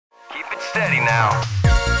Steady now.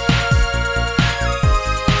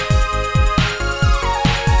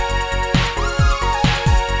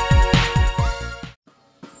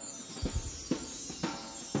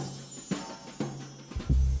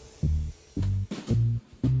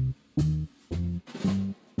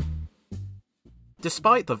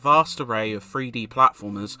 Despite the vast array of 3D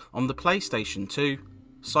platformers on the PlayStation 2,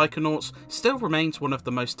 Psychonauts still remains one of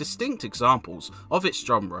the most distinct examples of its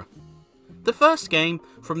genre. The first game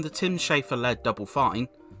from the Tim Schafer-led Double Fine,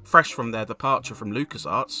 fresh from their departure from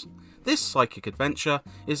LucasArts, this psychic adventure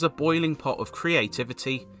is a boiling pot of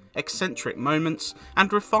creativity, eccentric moments,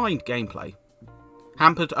 and refined gameplay.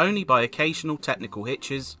 Hampered only by occasional technical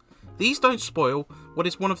hitches, these don't spoil what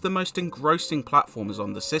is one of the most engrossing platformers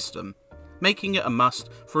on the system, making it a must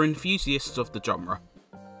for enthusiasts of the genre.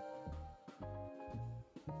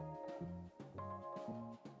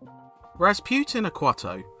 Rasputin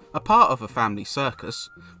Aquato, a part of a family circus,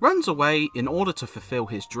 runs away in order to fulfill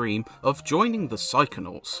his dream of joining the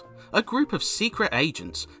Psychonauts, a group of secret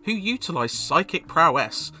agents who utilise psychic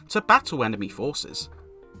prowess to battle enemy forces.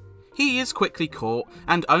 He is quickly caught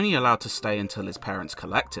and only allowed to stay until his parents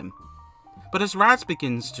collect him. But as Raz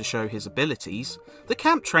begins to show his abilities, the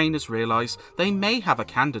camp trainers realise they may have a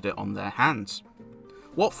candidate on their hands.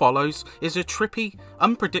 What follows is a trippy,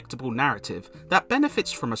 unpredictable narrative that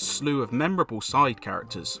benefits from a slew of memorable side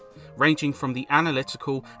characters, ranging from the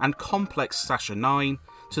analytical and complex Sasha 9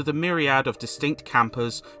 to the myriad of distinct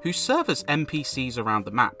campers who serve as NPCs around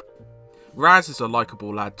the map. Raz is a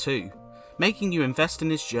likeable lad too, making you invest in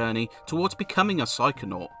his journey towards becoming a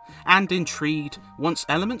Psychonaut, and intrigued once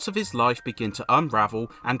elements of his life begin to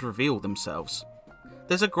unravel and reveal themselves.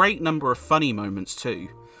 There's a great number of funny moments too,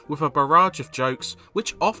 with a barrage of jokes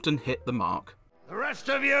which often hit the mark. The rest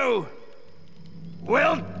of you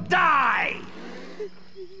will die!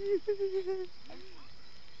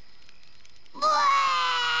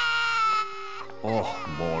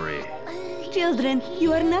 Oh, Maury. Children,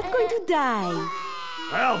 you are not going to die.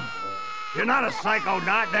 Well, if you're not a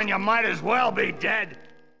Psychonaut, then you might as well be dead.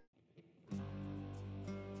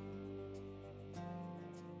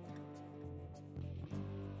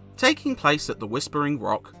 Taking place at the Whispering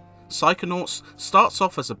Rock, Psychonauts starts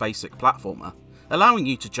off as a basic platformer, allowing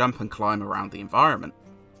you to jump and climb around the environment.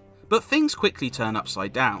 But things quickly turn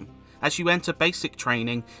upside down as you enter basic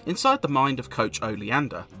training inside the mind of Coach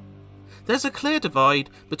Oleander. There's a clear divide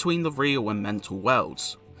between the real and mental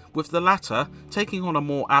worlds, with the latter taking on a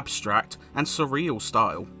more abstract and surreal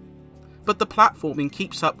style. But the platforming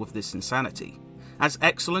keeps up with this insanity, as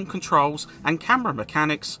excellent controls and camera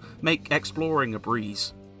mechanics make exploring a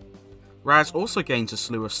breeze. Raz also gains a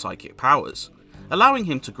slew of psychic powers, allowing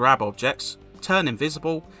him to grab objects, turn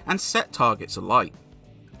invisible, and set targets alight.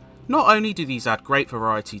 Not only do these add great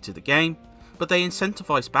variety to the game, but they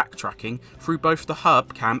incentivise backtracking through both the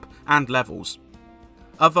hub, camp, and levels.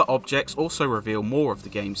 Other objects also reveal more of the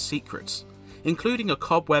game's secrets, including a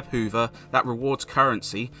cobweb hoover that rewards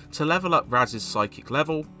currency to level up Raz's psychic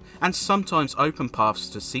level, and sometimes open paths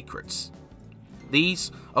to secrets.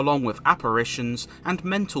 These, along with apparitions and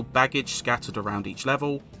mental baggage scattered around each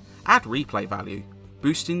level, add replay value,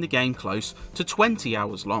 boosting the game close to 20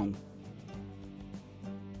 hours long.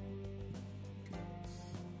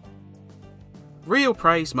 Real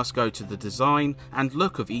praise must go to the design and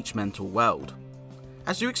look of each mental world.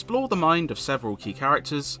 As you explore the mind of several key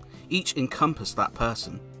characters, each encompass that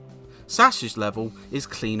person. Sash's level is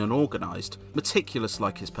clean and organised, meticulous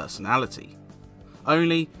like his personality.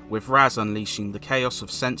 Only, with Raz unleashing the chaos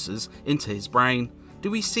of senses into his brain,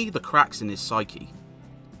 do we see the cracks in his psyche.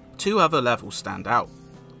 Two other levels stand out.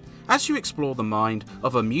 As you explore the mind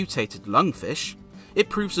of a mutated lungfish, it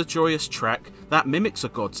proves a joyous trek that mimics a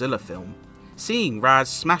Godzilla film, seeing Raz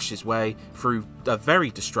smash his way through a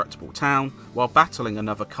very destructible town while battling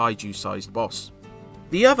another kaiju-sized boss.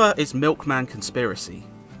 The other is Milkman Conspiracy,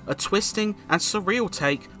 a twisting and surreal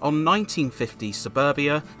take on 1950s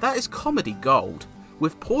suburbia that is comedy gold,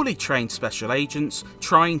 with poorly trained special agents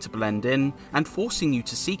trying to blend in and forcing you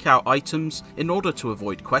to seek out items in order to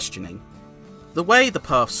avoid questioning. The way the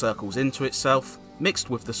path circles into itself, mixed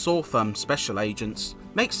with the sore thumb special agents,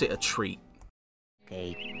 makes it a treat.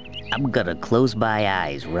 Okay, I'm gonna close my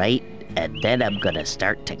eyes, right? And then I'm gonna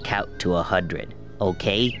start to count to 100,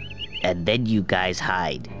 okay? And then you guys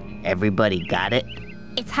hide. Everybody got it?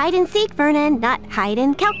 It's hide and seek, Vernon, not hide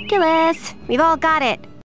and calculus. We've all got it.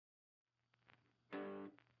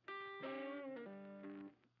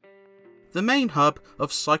 The main hub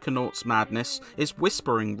of Psychonauts' madness is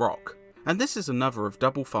Whispering Rock, and this is another of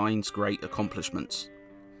Double Fine's great accomplishments.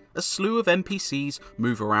 A slew of NPCs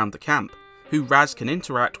move around the camp, who Raz can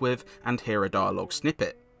interact with and hear a dialogue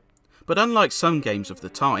snippet. But unlike some games of the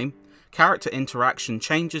time, character interaction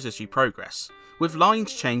changes as you progress, with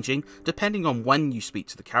lines changing depending on when you speak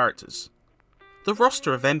to the characters. The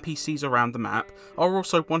roster of NPCs around the map are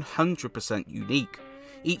also 100% unique,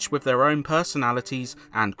 each with their own personalities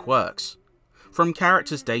and quirks. From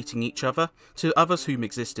characters dating each other, to others whom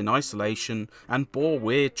exist in isolation and bore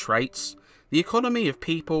weird traits, the economy of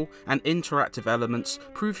people and interactive elements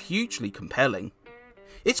prove hugely compelling.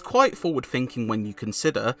 It's quite forward-thinking when you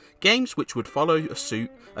consider games which would follow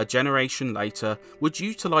suit a generation later would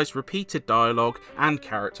utilise repeated dialogue and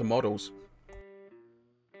character models.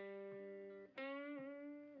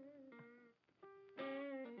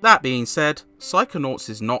 That being said, Psychonauts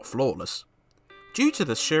is not flawless. Due to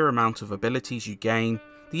the sheer amount of abilities you gain,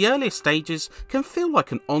 the earlier stages can feel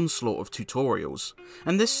like an onslaught of tutorials,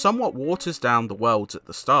 and this somewhat waters down the worlds at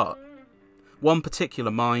the start. One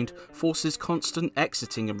particular mind forces constant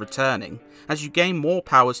exiting and returning as you gain more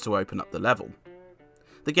powers to open up the level.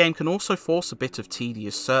 The game can also force a bit of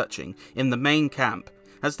tedious searching in the main camp,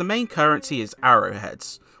 as the main currency is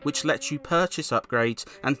arrowheads, which lets you purchase upgrades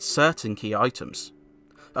and certain key items.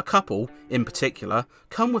 A couple, in particular,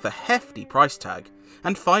 come with a hefty price tag,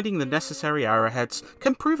 and finding the necessary arrowheads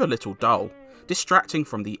can prove a little dull, distracting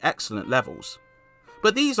from the excellent levels.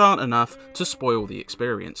 But these aren't enough to spoil the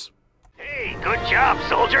experience. Hey, good job,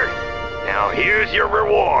 soldier. Now here's your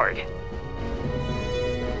reward.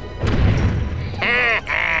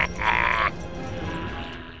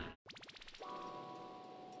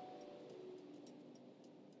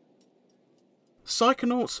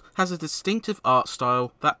 Psychonauts has a distinctive art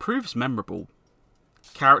style that proves memorable.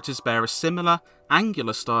 Characters bear a similar,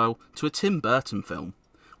 angular style to a Tim Burton film,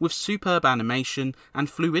 with superb animation and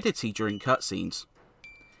fluidity during cutscenes.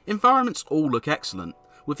 Environments all look excellent,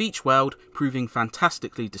 with each world proving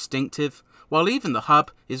fantastically distinctive, while even the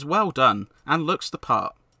hub is well done and looks the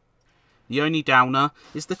part. The only downer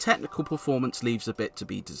is the technical performance leaves a bit to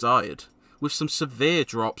be desired, with some severe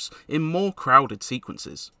drops in more crowded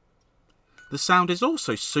sequences. The sound is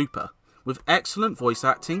also super, with excellent voice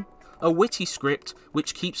acting, a witty script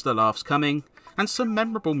which keeps the laughs coming, and some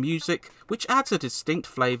memorable music which adds a distinct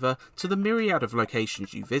flavour to the myriad of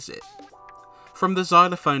locations you visit. From the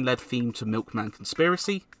xylophone-led theme to Milkman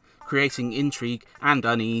Conspiracy, creating intrigue and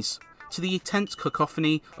unease, to the intense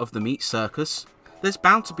cacophony of the Meat Circus, there's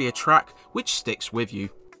bound to be a track which sticks with you.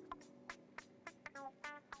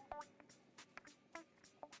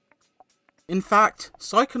 In fact,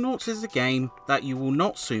 Psychonauts is a game that you will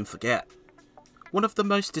not soon forget. One of the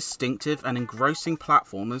most distinctive and engrossing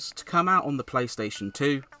platformers to come out on the PlayStation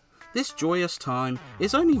 2, this joyous time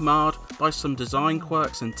is only marred by some design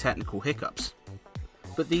quirks and technical hiccups.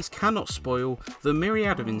 But these cannot spoil the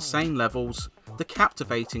myriad of insane levels, the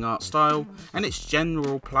captivating art style, and its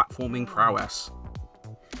general platforming prowess.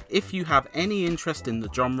 If you have any interest in the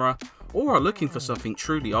genre, or are looking for something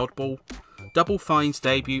truly oddball, Double Fine's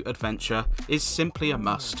debut adventure is simply a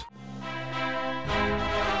must.